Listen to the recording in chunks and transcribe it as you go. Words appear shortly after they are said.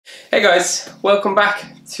Hey guys, welcome back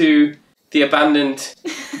to the abandoned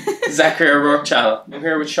Zachary O'Rourke channel. I'm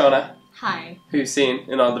here with Shauna. Hi. Who you've seen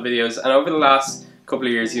in all the videos, and over the last couple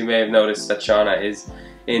of years you may have noticed that Shauna is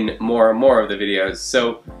in more and more of the videos.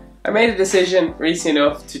 So I made a decision recently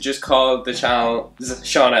enough to just call the channel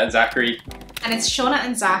Shauna and Zachary. And it's Shauna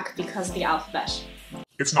and Zack because of the alphabet.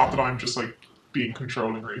 It's not that I'm just like being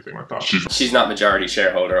controlling or anything like that. She's not majority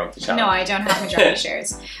shareholder of the channel. No, I don't have majority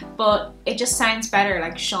shares. But it just sounds better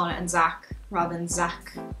like Shauna and Zack rather than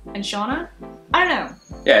Zack and Shauna. I don't know.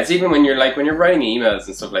 Yeah, it's even when you're writing emails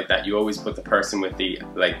and stuff like that, you always put the person with the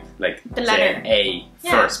the letter A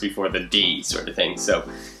first before the D sort of thing. So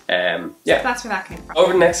yeah. So that's where that came from.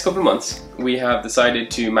 Over the next couple of months, we have decided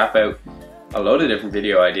to map out a load of different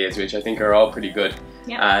video ideas, which I think are all pretty good.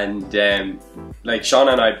 Yeah. And like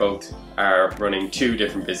Shauna and I both are running two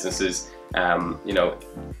different businesses, you know,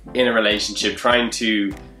 in a relationship, trying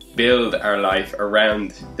to build our life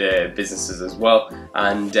around the businesses as well.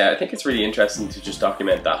 And I think it's really interesting to just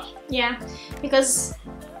document that. Yeah, because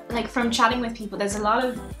like from chatting with people, there's a lot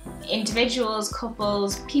of individuals,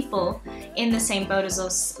 couples, people in the same boat as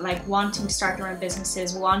us, like wanting to start their own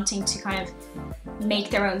businesses, wanting to kind of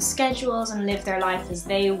make their own schedules and live their life as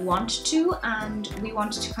they want to. And we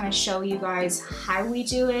wanted to kind of show you guys how we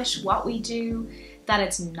do it, what we do, that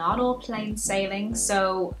it's not all plain sailing.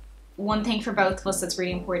 So one thing for both of us that's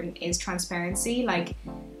really important is transparency. Like,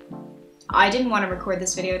 I didn't want to record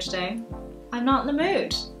this video today. I'm not in the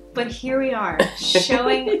mood, but here we are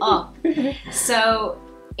showing up. So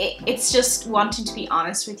it's just wanting to be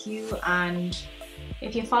honest with you, and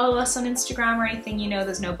if you follow us on Instagram or anything, you know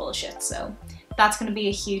there's no bullshit. So that's going to be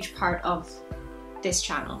a huge part of this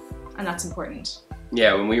channel, and that's important.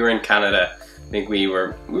 Yeah, when we were in Canada, I think we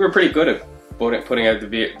were pretty good at putting out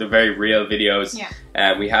the very real videos.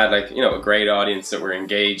 Yeah. We had like, you know, a great audience that were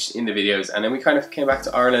engaged in the videos, and then we kind of came back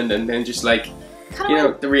to Ireland, and then just like, you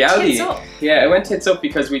know, the reality. Yeah, it went tits up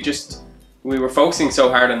because we were focusing so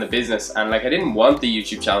hard on the business, and like I didn't want the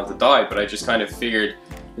YouTube channel to die, but I just kind of figured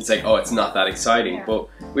it's like, oh, it's not that exciting. Yeah. But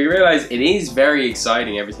we realized it is very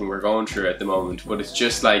exciting, everything we're going through at the moment, but it's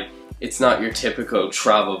just like, it's not your typical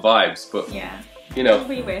travel vibes. But yeah, you know,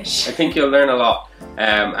 we wish. I think you'll learn a lot,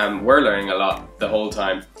 and we're learning a lot the whole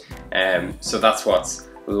time. So that's what's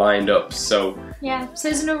lined up. So yeah, so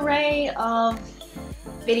there's an array of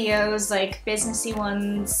videos, like businessy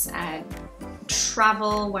ones,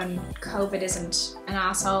 travel when COVID isn't an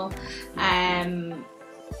asshole,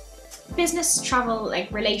 business, travel,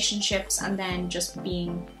 like relationships, and then just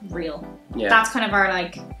being real. Yeah. That's kind of our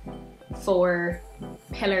like 4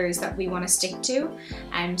 pillars that we want to stick to.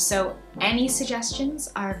 So any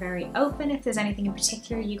suggestions are very open. If there's anything in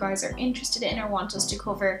particular you guys are interested in or want us to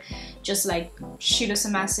cover, just like shoot us a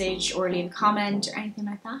message or leave a comment or anything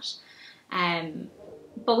like that.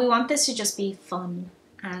 But we want this to just be fun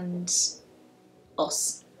and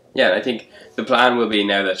us. Yeah, and I think the plan will be,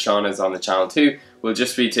 now that Shauna's on the channel too, will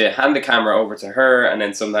just be to hand the camera over to her, and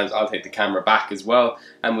then sometimes I'll take the camera back as well,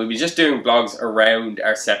 and we'll be just doing vlogs around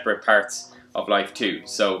our separate parts of life too.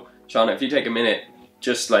 So Shauna, if you take a minute,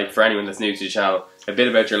 just like for anyone that's new to the channel, a bit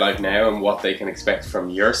about your life now and what they can expect from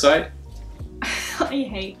your side. I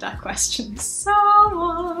hate that question so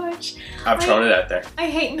much. I've thrown it out there.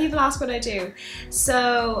 I hate when people ask what I do.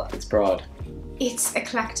 So it's broad. It's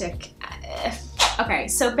eclectic. Okay,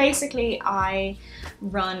 so basically I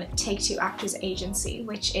run Take Two Actors Agency,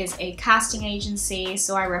 which is a casting agency,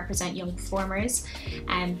 so I represent young performers,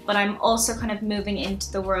 but I'm also kind of moving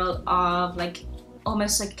into the world of like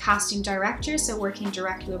almost like casting director, so working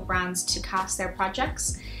directly with brands to cast their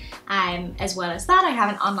projects. As well as that, I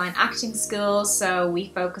have an online acting school, so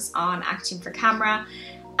we focus on acting for camera,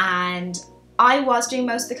 and I was doing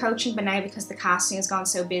most of the coaching, but now because the casting has gone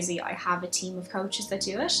so busy, I have a team of coaches that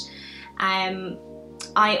do it.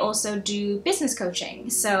 I also do business coaching,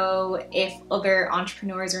 so if other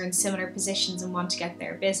entrepreneurs are in similar positions and want to get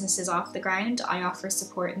their businesses off the ground, I offer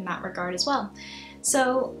support in that regard as well.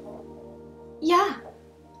 So yeah,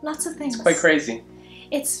 lots of things. It's quite crazy.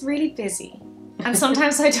 It's really busy, and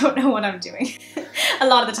sometimes I don't know what I'm doing. A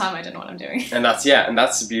lot of the time I don't know what I'm doing. And that's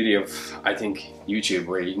the beauty of, I think, YouTube,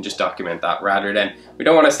 where you can just document that, rather than, we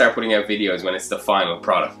don't want to start putting out videos when it's the final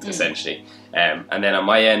product, essentially. And then on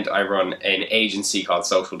my end, I run an agency called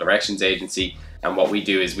Social Directions Agency, and what we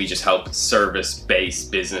do is we just help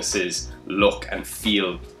service-based businesses look and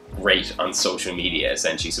feel great on social media,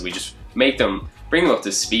 essentially. So we just bring them up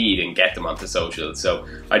to speed and get them onto social. So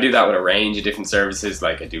I do that with a range of different services.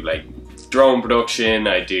 Like I do like drone production,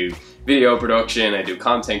 I do video production, I do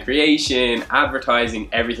content creation, advertising,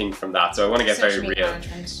 everything from that. So I want to get Social very media real.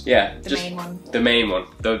 management. Yeah, The just main one. the main one,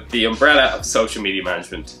 the umbrella of social media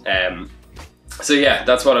management. So yeah,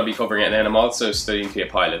 that's what I'll be covering. And then I'm also studying to be a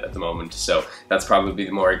pilot at the moment. So that's probably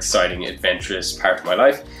the more exciting, adventurous part of my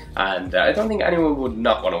life. And I don't think anyone would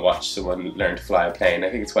not want to watch someone learn to fly a plane. I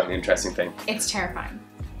think it's quite an interesting thing. It's terrifying.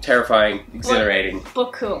 Terrifying, exhilarating.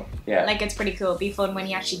 But cool. Yeah. Like, it's pretty cool. It'd be fun when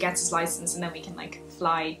he actually gets his license and then we can like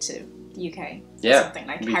fly to the UK. Yeah. Something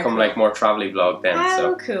like Become cool. like more travel-y vlog then. How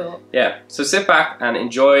So cool. yeah. So sit back and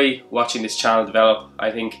enjoy watching this channel develop. I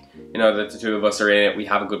think, you know, that the two of us are in it. We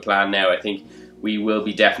have a good plan now. I think we will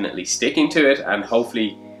be definitely sticking to it, and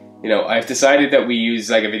hopefully, you know, I've decided that we use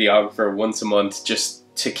like a videographer once a month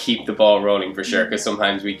just to keep the ball rolling for sure, because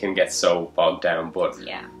sometimes we can get so bogged down. But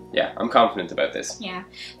yeah, I'm confident about this. Yeah.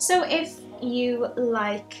 So if you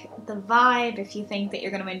like the vibe, if you think that you're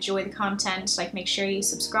going to enjoy the content, like, make sure you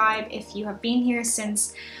subscribe. If you have been here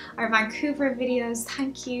since our Vancouver videos,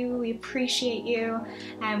 thank you. We appreciate you.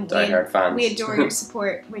 Die-hard fans. We adore your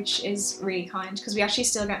support, which is really kind, because we actually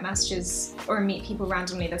still get messages or meet people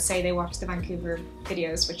randomly that say they watch the Vancouver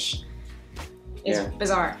videos, which is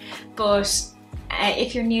bizarre. But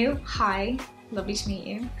if you're new, hi. Lovely to meet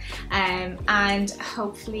you. And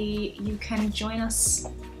hopefully you can join us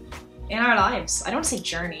in our lives. I don't want to say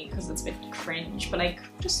journey because it's a bit cringe, but like,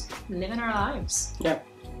 just living our lives. Yeah.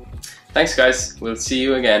 Thanks guys. We'll see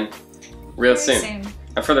you again real soon.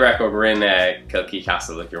 And for the record, we're in Kilkee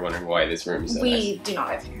Castle, if you're wondering why this room is so nice. We do not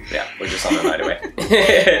live here. Yeah, we're just on the night away.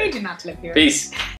 We do not live here. Peace.